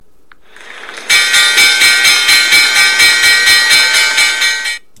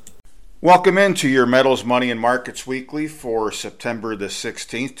Welcome into your Metals, Money, and Markets Weekly for September the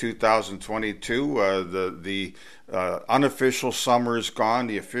 16th, 2022. The unofficial summer is gone.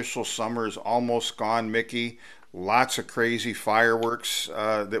 The official summer is almost gone, Mickey. Lots of crazy fireworks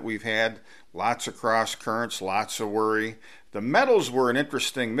that we've had. Lots of cross currents, lots of worry. The metals were an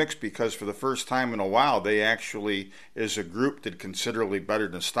interesting mix because for the first time in a while, they actually, as a group, did considerably better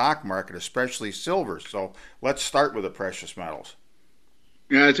than the stock market, especially silver. So let's start with the precious metals.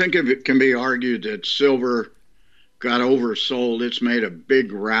 Yeah, I think if it can be argued that silver got oversold, it's made a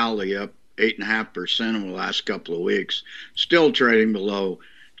big rally up 8.5% over the last couple of weeks. Still trading below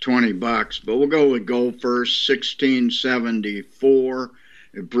 $20, but we'll go with gold first. 1674.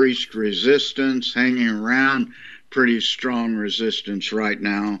 It breached resistance, hanging around pretty strong resistance right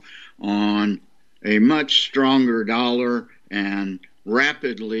now on a much stronger dollar and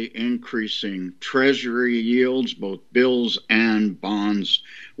rapidly increasing treasury yields. Both bills and bonds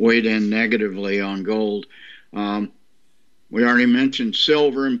weighed in negatively on gold. We already mentioned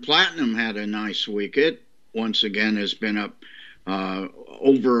silver, and platinum had a nice week. It once again has been up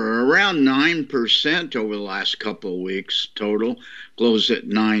over around 9% over the last couple of weeks total, closed at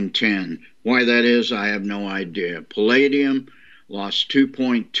 910. Why that is, I have no idea. Palladium lost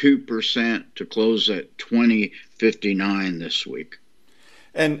 2.2% to close at 2059 this week.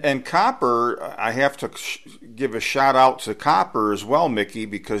 And copper, I have to give a shout out to copper as well, Mickey,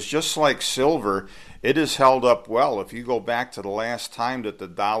 because just like silver, it has held up well. If you go back to the last time that the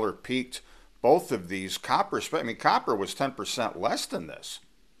dollar peaked, both of these, copper was 10% less than this.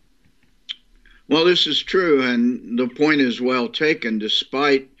 Well, this is true, and the point is well taken.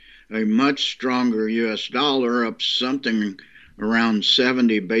 Despite a much stronger U.S. dollar, up something around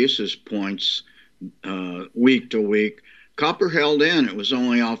 70 basis points week to week, copper held in. It was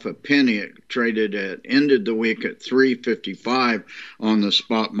only off a penny. It ended the week at 355 on the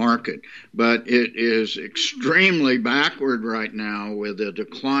spot market. But it is extremely backward right now with a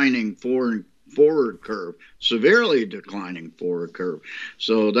declining forward curve, severely declining forward curve.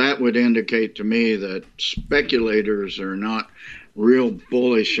 So that would indicate to me that speculators are not real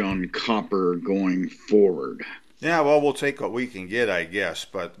bullish on copper going forward. Yeah, well, we'll take what we can get, I guess.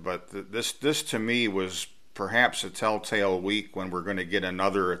 But this to me was perhaps a telltale week when we're going to get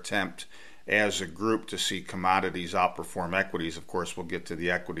another attempt as a group to see commodities outperform equities. Of course, we'll get to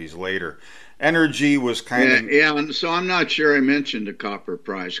the equities later. Energy was kind of... Yeah, and so I'm not sure I mentioned the copper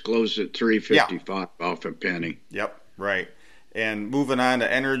price. Closed at 355 off a penny. Yep, right. And moving on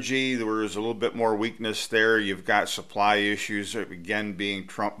to energy, there was a little bit more weakness there. You've got supply issues, again, being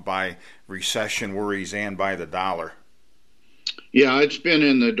trumped by recession worries and by the dollar. Yeah, it's been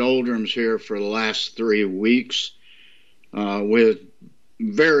in the doldrums here for the last 3 weeks with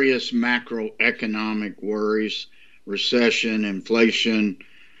various macroeconomic worries, recession, inflation,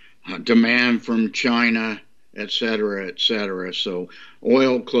 demand from China, et cetera, et cetera. So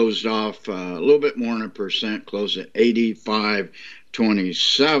oil closed off a little bit more than 1%, closed at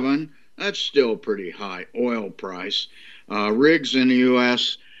 85.27. That's still a pretty high oil price. Rigs in the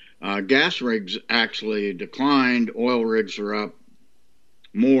U.S., gas rigs actually declined. Oil rigs are up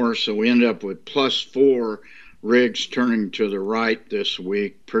more, so we end up with +4 rigs turning to the right this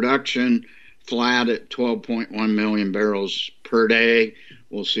week. Production flat at 12.1 million barrels per day.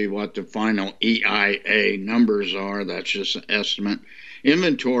 We'll see what the final EIA numbers are. That's just an estimate.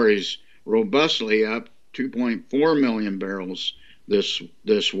 Inventories robustly up 2.4 million barrels this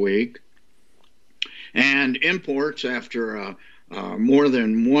week. And imports, after a more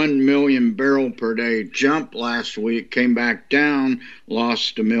than 1 million barrel per day jump last week, came back down,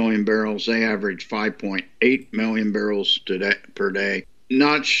 lost 1 million barrels. They averaged 5.8 million barrels per day.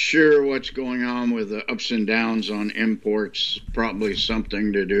 Not sure what's going on with the ups and downs on imports. Probably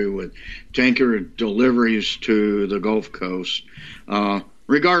something to do with tanker deliveries to the Gulf Coast.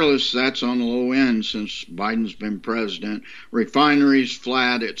 Regardless, that's on the low end since Biden's been president. Refineries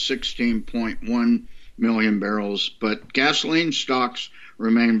flat at 16.1 million barrels, but gasoline stocks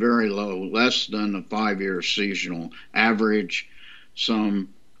remain very low, less than the 5-year seasonal average. Some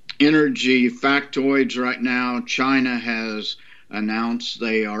energy factoids right now. China has announced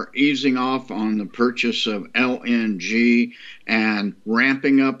they are easing off on the purchase of LNG and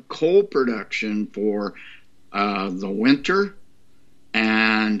ramping up coal production for the winter.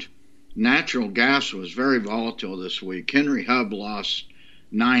 And natural gas was very volatile this week. Henry Hub lost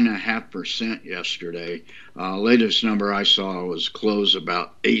 9.5% yesterday. Latest number I saw was close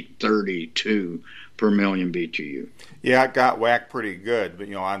about 832 per million BTU. Yeah, it got whacked pretty good.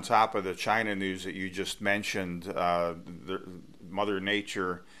 But, on top of the China news that you just mentioned, Mother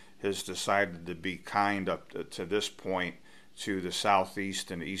Nature has decided to be kind up to this point to the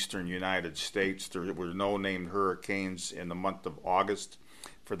southeast and eastern United States. There were no named hurricanes in the month of August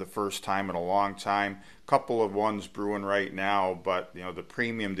for the first time in a long time. A couple of ones brewing right now, but the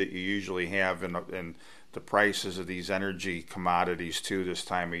premium that you usually have in the prices of these energy commodities too this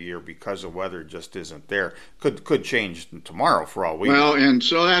time of year because of weather just isn't there. Could change tomorrow for all we know. Well, and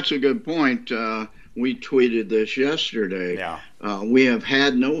so that's a good point. We tweeted this yesterday. Yeah. We have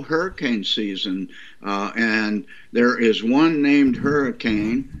had no hurricane season, and there is one named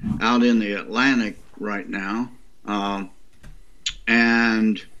hurricane out in the Atlantic right now,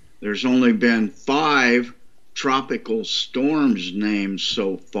 and there's only been 5 tropical storms named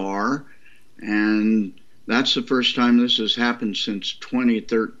so far, and that's the first time this has happened since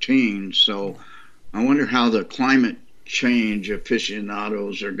 2013. So I wonder how the climate change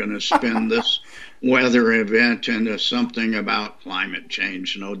aficionados are going to spin this weather event into something about climate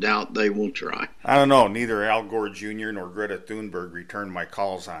change. No doubt they will try. I don't know. Neither Al Gore Jr. nor Greta Thunberg returned my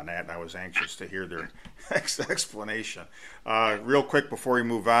calls on that, and I was anxious to hear their explanation. Real quick before we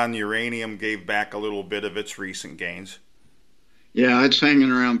move on, uranium gave back a little bit of its recent gains. Yeah, it's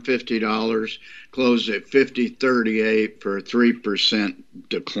hanging around $50, closed at $50.38 for a 3%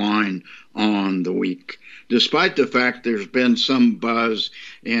 decline on the week, despite the fact there's been some buzz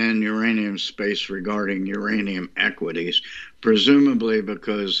in uranium space regarding uranium equities, presumably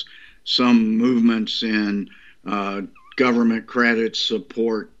because some movements in government credit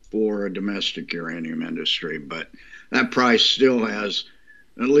support for a domestic uranium industry. But that price still has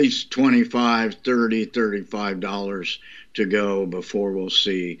at least $25, $30, $35 to go before we'll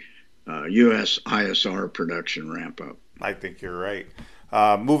see U.S. ISR production ramp up. I think you're right.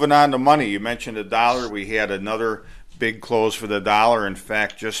 Moving on to money, you mentioned the dollar. We had another big close for the dollar. In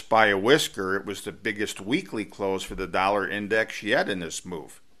fact, just by a whisker, it was the biggest weekly close for the dollar index yet in this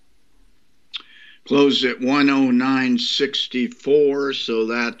move. Closed at 109.64, so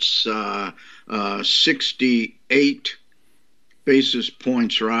that's 68 basis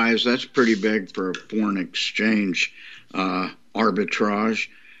points rise. That's pretty big for a foreign exchange arbitrage.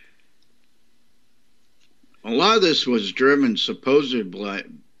 A lot of this was driven supposedly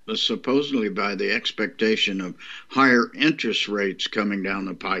by the expectation of higher interest rates coming down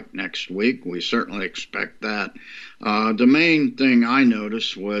the pike next week. We certainly expect that. The main thing I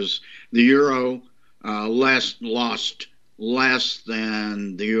noticed was the euro lost less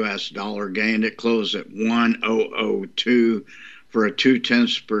than the U.S. dollar gained. It closed at 1.002 for a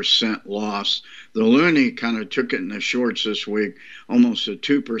 0.2% loss. The loonie kind of took it in the shorts this week, almost a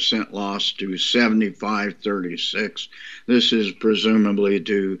 2% loss to 75.36. This is presumably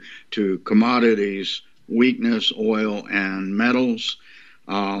due to commodities weakness, oil and metals.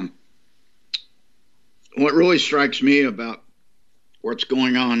 What really strikes me about what's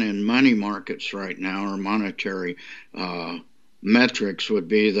going on in money markets right now, or monetary metrics, would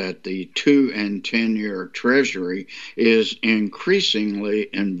be that the 2- and 10-year Treasury is increasingly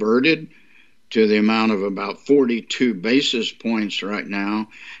inverted to the amount of about 42 basis points right now,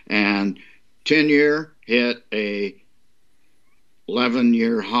 and 10-year hit a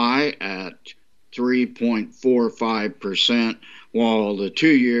 11-year high at 3.45%, while the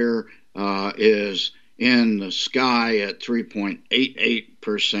 2-year is in the sky at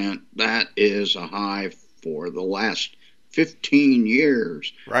 3.88%. That is a high for the last 15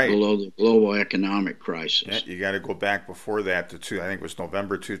 years, right, below the global economic crisis. Yeah, you got to go back before that to I think it was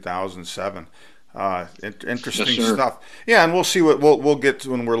November 2007. Interesting stuff. Yeah, and we'll see what we'll get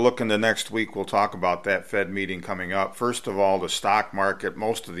to when we're looking to next week. We'll talk about that Fed meeting coming up. First of all, the stock market.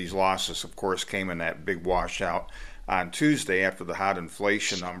 Most of these losses, of course, came in that big washout on Tuesday after the hot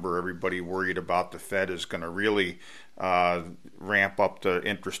inflation number. Everybody worried about the Fed is going to really ramp up the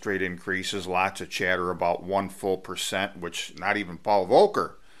interest rate increases. Lots of chatter about 1%, which not even Paul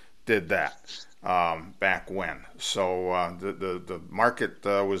Volcker did that back when. So the market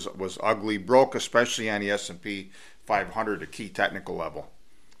was ugly, broke, especially on the S&P 500, a key technical level.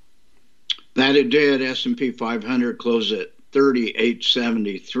 That it did. S&P 500 closed at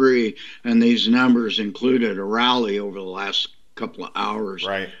 38.73, and these numbers included a rally over the last couple of hours.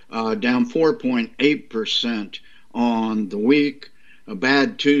 Right. Down 4.8% on the week. A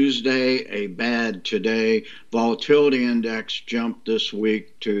bad Tuesday, a bad today. Volatility index jumped this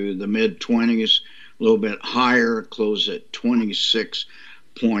week to the mid-20s, a little bit higher, closed at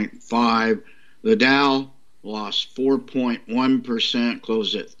 26.5. The Dow lost 4.1%,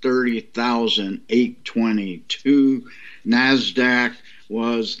 closed at 30,822. NASDAQ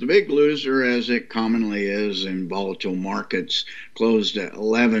was the big loser, as it commonly is in volatile markets, closed at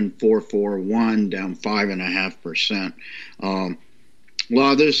 11,441, down 5.5%. A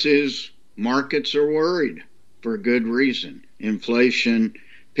lot of this is markets are worried for good reason. inflation,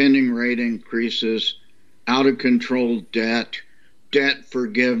 pending rate increases, out of control debt, debt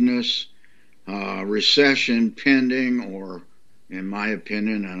forgiveness, recession pending, or in my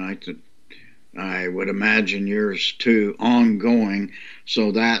opinion, and I would imagine yours too, ongoing.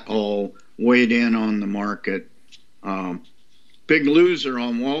 So that all weighed in on the market. Big loser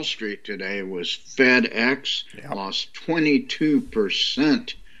on Wall Street today was FedEx, lost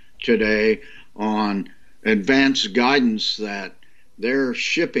 22% today on advanced guidance that their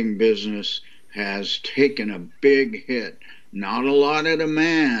shipping business has taken a big hit. Not a lot of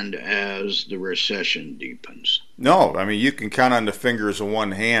demand as the recession deepens. No, I mean, you can count on the fingers of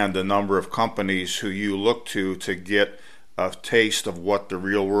one hand the number of companies who you look to get a taste of what the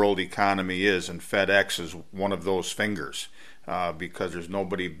real world economy is, and FedEx is one of those fingers. Because there's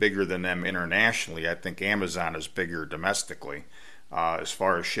nobody bigger than them internationally. I think Amazon is bigger domestically as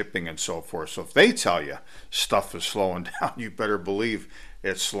far as shipping and so forth. So if they tell you stuff is slowing down, you better believe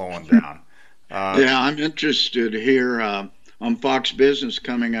it's slowing down. Yeah, I'm interested here on Fox Business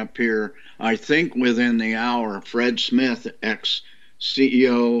coming up here. I think within the hour, Fred Smith,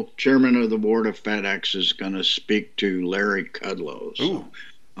 ex-CEO, chairman of the board of FedEx, is going to speak to Larry Kudlow. So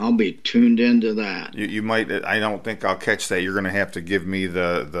I'll be tuned into that. You might. I don't think I'll catch that. You're going to have to give me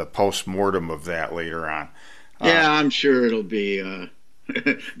the post-mortem of that later on. Yeah, I'm sure it'll be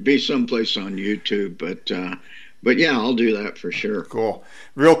be someplace on YouTube, but yeah, I'll do that for sure. Cool.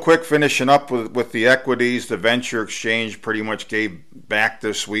 Real quick, finishing up with the equities, the venture exchange pretty much gave back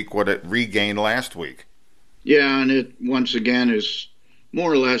this week what it regained last week. Yeah, and it once again is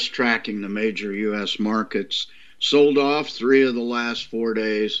more or less tracking the major U.S. markets. Sold off 3 of the last 4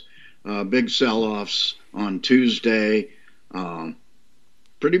 days. Big sell-offs on Tuesday.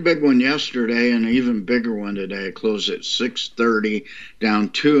 Pretty big one yesterday, and an even bigger one today. It closed at 630, down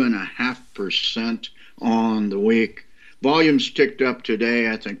 2.5% on the week. Volumes ticked up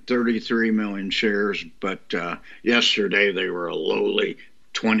today, I think 33 million shares, but yesterday they were a lowly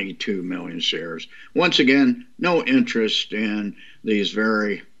 22 million shares. Once again, no interest in these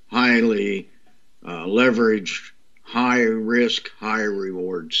very highly leveraged, high risk, high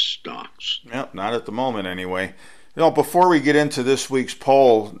reward stocks. Yep, not at the moment anyway. Before we get into this week's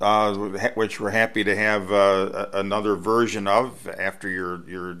poll, which we're happy to have another version of after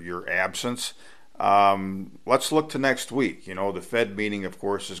your absence, let's look to next week. The Fed meeting, of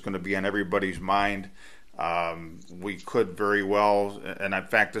course, is going to be on everybody's mind. We could very well, and in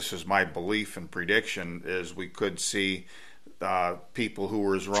fact, this is my belief and prediction, is we could see people who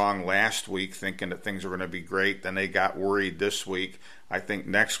were as wrong last week thinking that things are going to be great, then they got worried this week. I think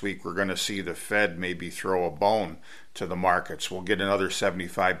next week we're going to see the Fed maybe throw a bone to the markets. We'll get another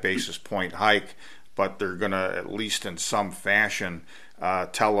 75 basis point hike, but they're going to, at least in some fashion,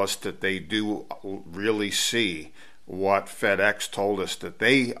 tell us that they do really see what FedEx told us that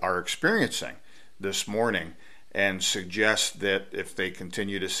they are experiencing this morning, and suggest that if they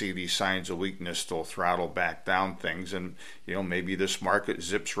continue to see these signs of weakness, they'll throttle back down things, and maybe this market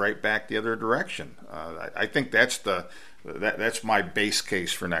zips right back the other direction. I think that's my base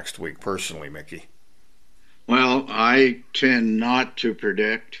case for next week, personally, Mickey. Well, I tend not to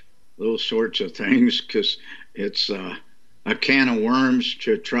predict those sorts of things because it's a can of worms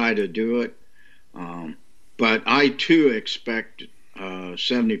to try to do it. But I too expect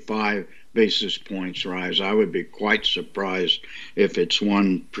 75 basis points rise. I would be quite surprised if it's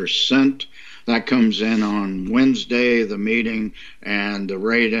 1%. That comes in on Wednesday, the meeting and the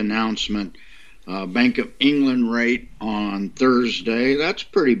rate announcement. Bank of England rate on Thursday. That's a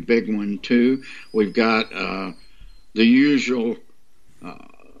pretty big one too. We've got the usual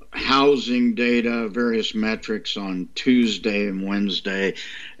housing data, various metrics on Tuesday and Wednesday.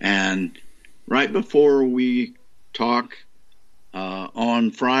 And right before we talk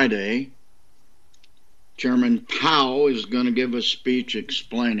on Friday, Chairman Powell is going to give a speech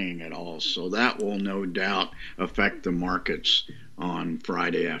explaining it all. So that will no doubt affect the markets on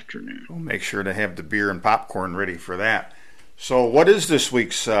Friday afternoon. We'll make sure to have the beer and popcorn ready for that. So what is this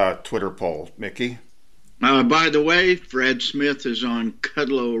week's Twitter poll, Mickey? By the way, Fred Smith is on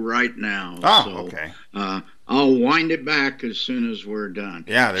Kudlow right now. Okay. I'll wind it back as soon as we're done.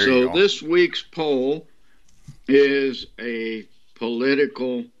 Yeah, there you go. So this week's poll is a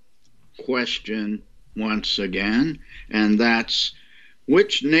political question once again, and that's: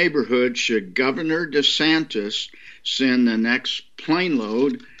 which neighborhood should Governor DeSantis send the next plane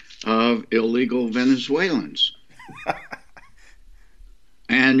load of illegal Venezuelans?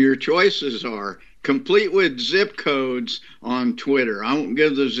 And your choices are, complete with zip codes on Twitter. I won't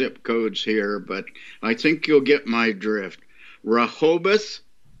give the zip codes here, but I think you'll get my drift. Rehoboth,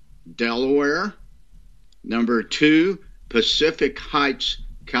 Delaware. Number 2, Pacific Heights,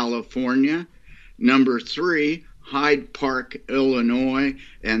 California. Number 3, Hyde Park, Illinois.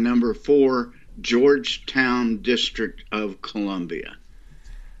 And number 4, Georgetown, District of Columbia.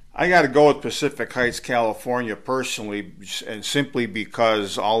 I got to go with Pacific Heights, California, personally, and simply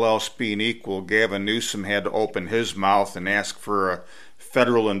because, all else being equal, Gavin Newsom had to open his mouth and ask for a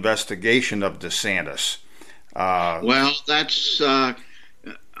federal investigation of DeSantis. Well, that's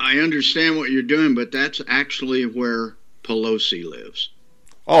I understand what you're doing, but that's actually where Pelosi lives.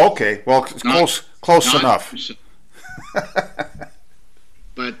 Oh, okay. Well, close enough.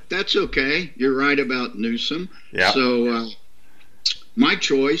 But that's okay. You're right about Newsom. Yeah. So my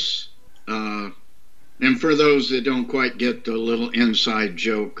choice, and for those that don't quite get the little inside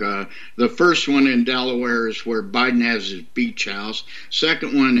joke, the first one in Delaware is where Biden has his beach house.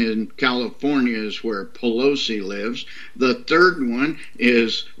 Second one in California is where Pelosi lives. The third one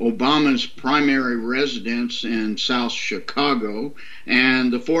is Obama's primary residence in South Chicago.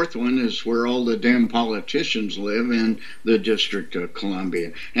 And the fourth one is where all the damn politicians live, in the District of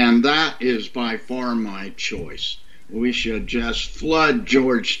Columbia. And that is by far my choice. We should just flood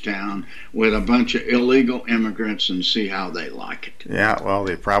Georgetown with a bunch of illegal immigrants and see how they like it. Yeah, well,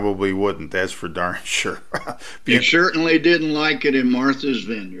 they probably wouldn't. That's for darn sure. They certainly didn't like it in Martha's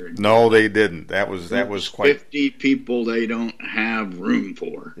Vineyard. No, they didn't. That was quite 50 people they don't have room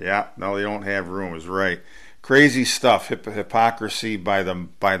for. Yeah, no, they don't have room. Is right. Crazy stuff. Hypocrisy by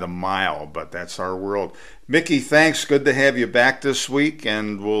the mile. But that's our world. Mickey, thanks. Good to have you back this week,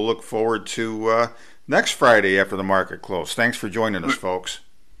 and we'll look forward to next Friday after the market close. Thanks for joining us, folks.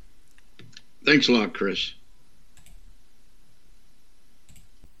 Thanks a lot, Chris.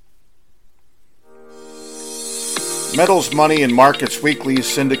 Metals, Money, and Markets Weekly is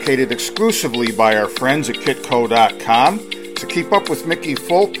syndicated exclusively by our friends at Kitco.com. To keep up with Mickey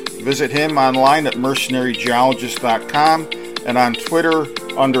Fulp, visit him online at mercenarygeologist.com and on Twitter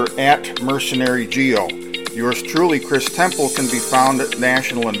under @mercenarygeo. Yours truly, Chris Temple, can be found at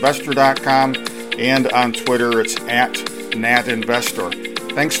nationalinvestor.com, and on Twitter it's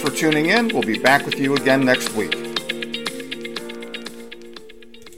 @natinvestor. Thanks for tuning in. We'll be back with you again next week.